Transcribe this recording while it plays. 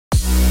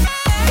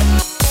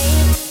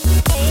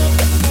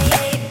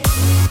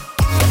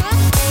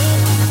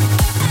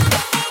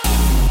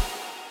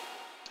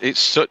it's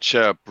such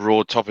a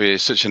broad topic.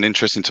 It's such an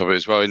interesting topic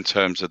as well in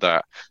terms of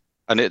that.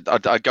 And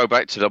I go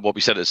back to what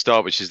we said at the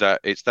start, which is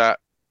that it's that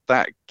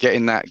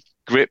getting that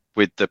grip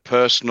with the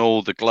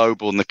personal, the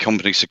global, and the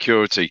company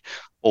security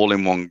all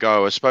in one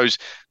go. I suppose,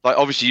 like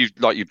obviously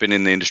you've been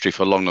in the industry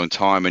for a long, long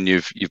time, and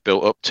you've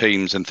built up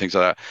teams and things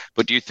like that.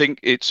 But do you think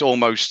it's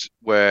almost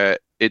where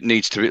it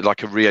needs to be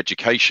like a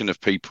re-education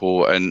of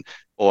people and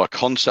or a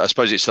concept? I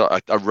suppose it's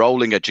a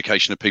rolling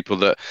education of people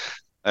that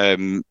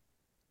um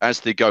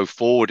as they go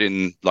forward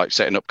in like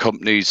setting up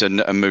companies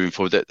and moving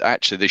forward, that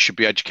actually they should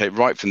be educated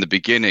right from the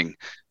beginning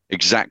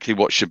exactly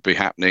what should be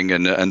happening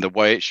and the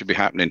way it should be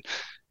happening,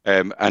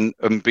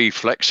 and be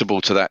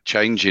flexible to that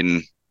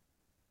changing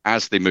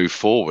as they move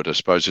forward, I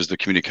suppose, as the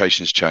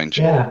communications change.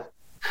 Yeah.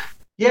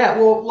 Yeah.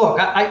 Well, look,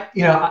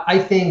 I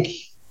think,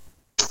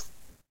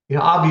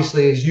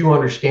 obviously, as you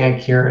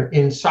understand, Kieran,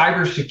 in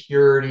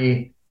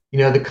cybersecurity,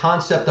 the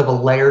concept of a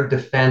layered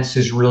defense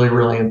is really,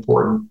 really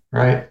important,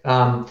 right?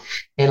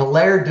 And a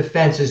layered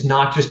defense is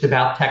not just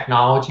about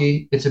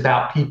technology; it's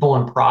about people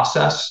and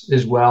process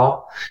as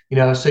well.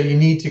 So you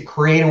need to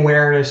create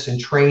awareness and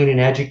train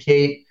and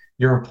educate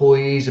your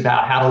employees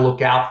about how to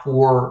look out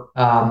for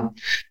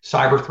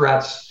cyber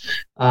threats,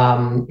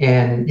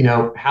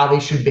 and how they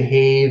should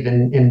behave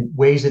and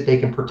ways that they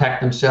can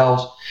protect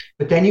themselves.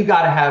 But then you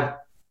got to have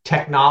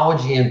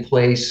technology in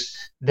place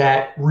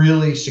that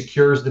really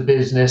secures the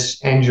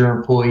business and your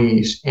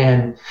employees.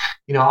 And,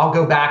 I'll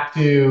go back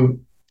to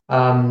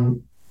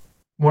one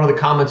of the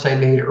comments I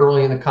made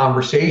early in the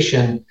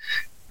conversation,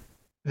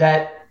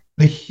 that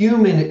the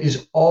human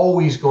is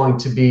always going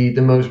to be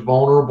the most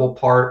vulnerable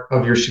part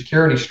of your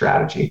security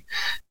strategy.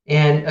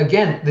 And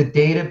again, the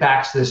data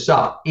backs this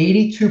up.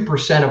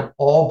 82% of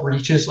all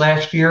breaches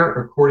last year,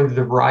 according to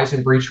the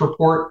Verizon breach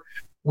report,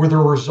 were the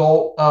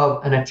result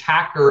of an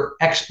attacker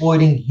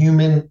exploiting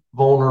human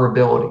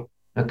vulnerability.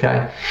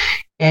 Okay.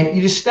 And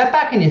you just step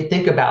back and you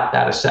think about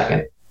that a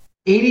second.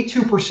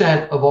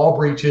 82% of all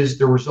breaches,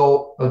 the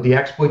result of the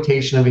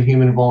exploitation of a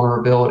human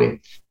vulnerability,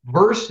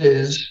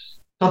 versus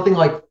something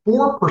like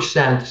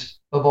 4%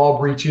 of all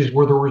breaches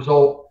were the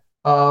result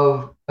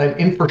of an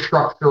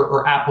infrastructure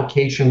or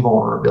application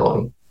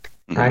vulnerability.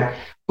 Right.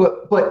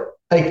 But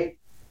like,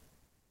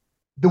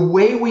 the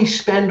way we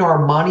spend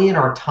our money and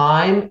our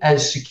time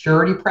as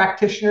security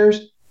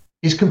practitioners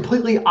is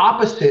completely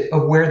opposite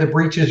of where the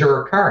breaches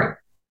are occurring.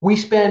 We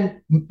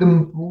spend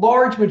the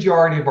large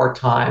majority of our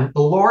time,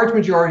 the large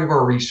majority of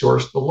our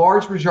resource, the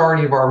large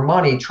majority of our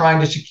money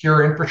trying to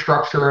secure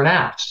infrastructure and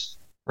apps,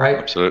 right?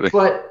 Absolutely.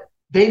 But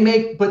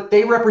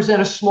they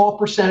represent a small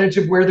percentage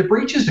of where the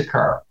breaches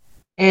occur.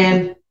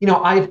 And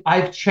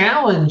I've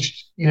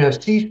challenged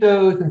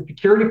CISOs and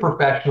security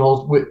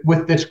professionals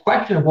with this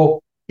question of,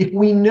 well, if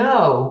we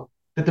know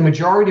that the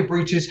majority of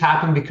breaches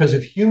happen because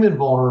of human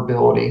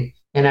vulnerability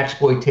and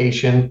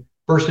exploitation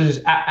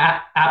versus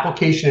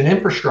application and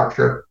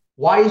infrastructure,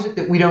 why is it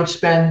that we don't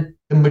spend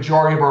the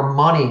majority of our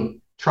money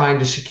trying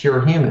to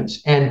secure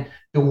humans? And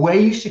the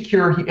way you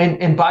secure,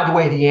 and by the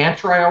way, the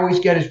answer I always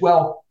get is,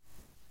 well,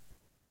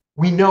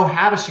 we know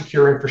how to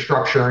secure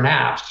infrastructure and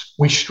apps.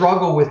 We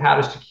struggle with how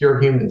to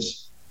secure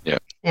humans. Yeah.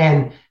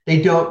 And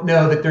they don't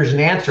know that there's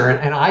an answer.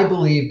 And I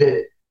believe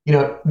that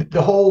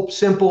the whole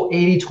simple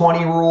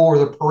 80-20 rule or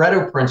the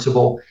Pareto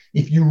principle,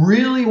 if you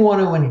really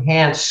want to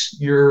enhance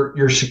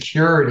your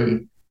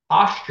security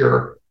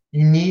posture,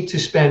 you need to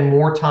spend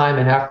more time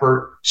and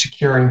effort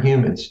securing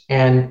humans.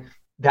 And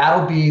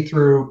that'll be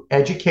through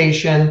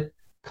education,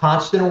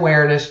 constant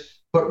awareness,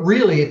 but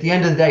really at the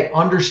end of the day,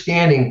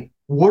 understanding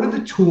what are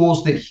the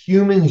tools that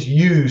humans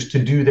use to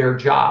do their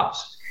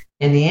jobs.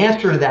 And the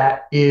answer to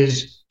that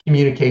is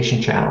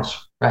communication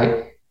channels,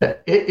 right?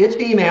 It's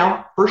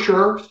email for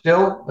sure.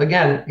 Still,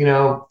 again,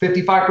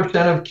 55%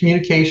 of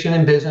communication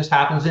in business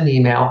happens in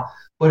email,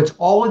 but it's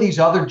all of these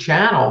other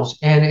channels.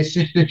 And it's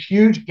just this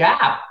huge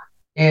gap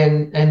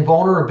and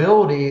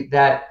vulnerability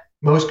that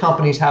most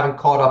companies haven't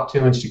caught up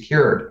to and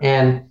secured.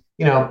 And,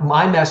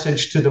 my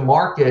message to the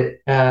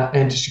market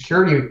and to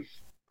security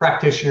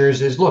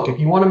practitioners is, look, if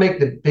you want to make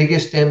the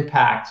biggest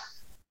impact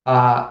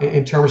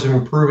in terms of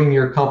improving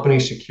your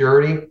company's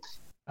security,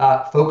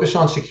 focus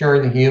on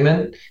securing the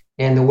human.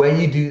 And the way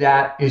you do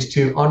that is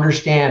to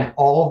understand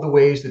all of the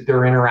ways that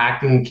they're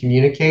interacting and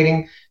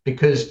communicating,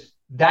 because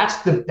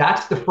that's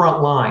the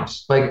front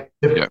lines. Like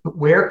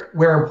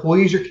where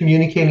employees are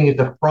communicating is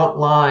the front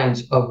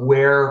lines of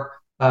where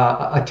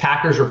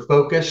attackers are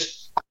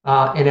focused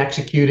in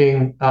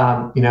executing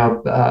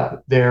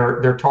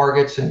their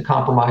targets and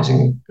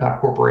compromising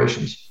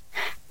corporations.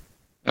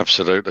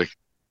 Absolutely.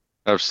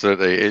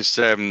 It's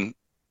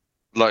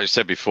like I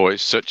said before,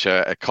 it's such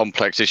a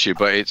complex issue,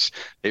 but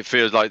it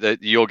feels like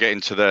that you're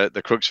getting to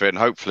the crux of it, and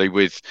hopefully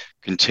with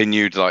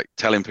continued like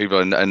telling people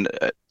and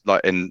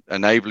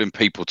enabling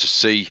people to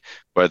see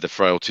where the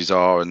frailties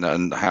are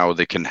and how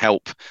they can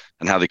help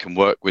and how they can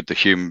work with the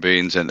human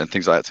beings and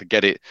things like that to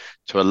get it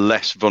to a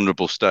less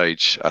vulnerable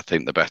stage. I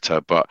think the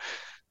better. But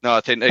no,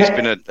 I think it's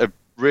been a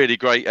really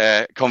great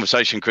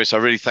conversation, Chris. I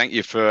really thank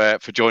you for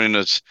joining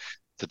us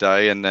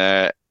today, and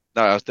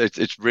No,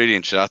 it's really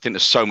interesting. I think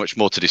there's so much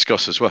more to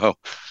discuss as well.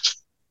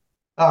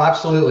 Oh,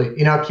 absolutely.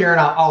 Kieran,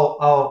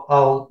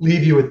 I'll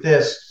leave you with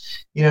this.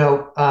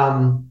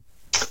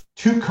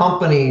 Two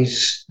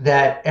companies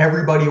that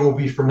everybody will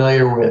be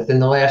familiar with in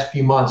the last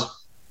few months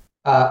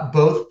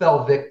both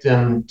fell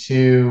victim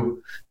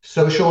to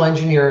social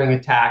engineering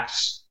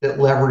attacks that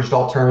leveraged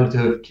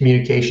alternative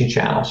communication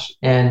channels.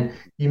 And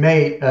you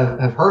may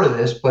have heard of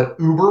this, but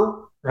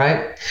Uber,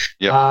 right?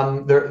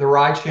 Yep. The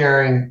ride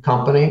sharing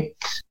company,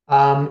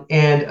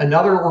 and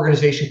another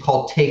organization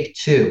called Take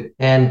Two.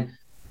 And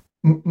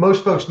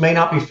most folks may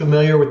not be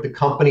familiar with the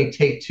company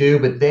Take Two,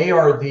 but they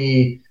are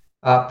the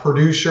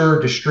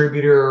producer,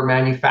 distributor,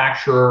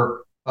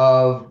 manufacturer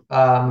of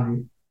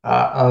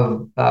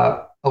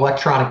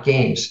electronic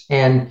games,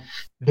 and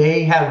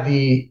they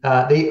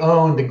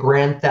own the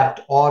Grand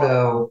Theft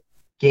Auto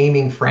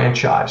gaming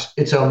franchise.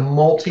 It's a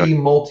Okay.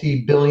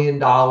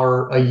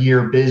 multi-billion-dollar a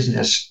year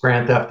business,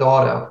 Grand Theft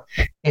Auto,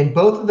 and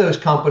both of those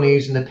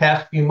companies in the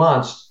past few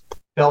months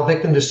fell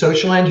victim to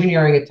social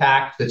engineering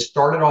attacks that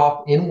started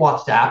off in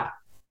WhatsApp,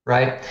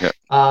 right? Yep.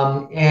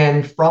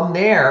 And from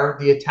there,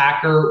 the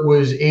attacker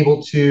was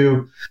able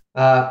to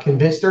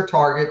convince their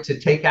target to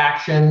take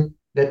action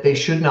that they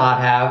should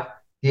not have.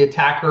 The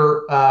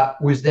attacker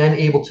was then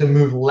able to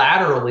move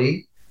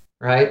laterally,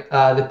 right?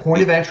 The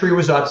point of entry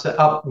was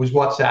was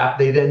WhatsApp.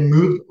 They then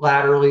moved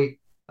laterally.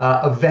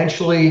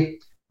 Eventually,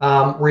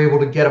 were able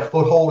to get a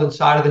foothold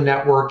inside of the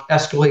network,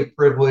 escalate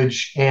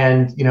privilege,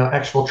 and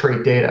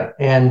exfiltrate data.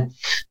 And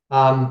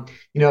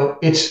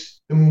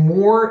it's the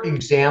more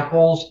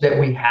examples that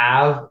we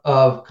have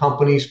of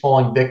companies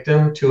falling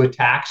victim to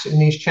attacks in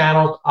these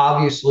channels,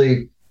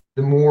 obviously,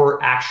 the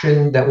more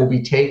action that will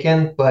be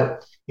taken.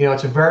 But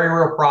it's a very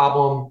real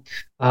problem.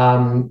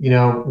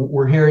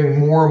 We're hearing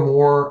more and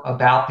more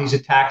about these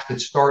attacks that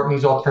start in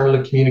these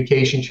alternative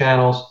communication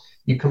channels.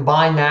 You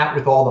combine that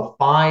with all the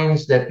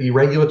fines that the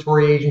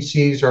regulatory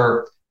agencies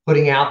are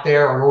putting out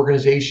there on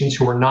organizations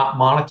who are not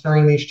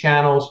monitoring these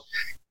channels,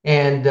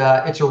 and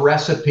it's a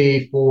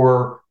recipe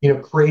for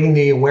creating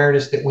the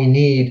awareness that we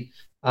need,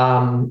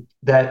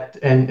 that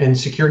and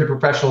security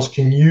professionals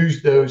can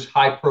use those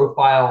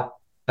high-profile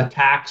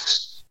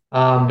attacks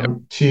Yep.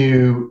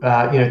 to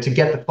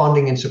get the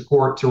funding and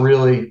support to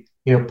really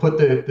put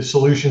the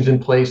solutions in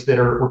place that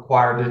are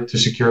required to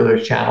secure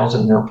those channels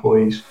and their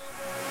employees.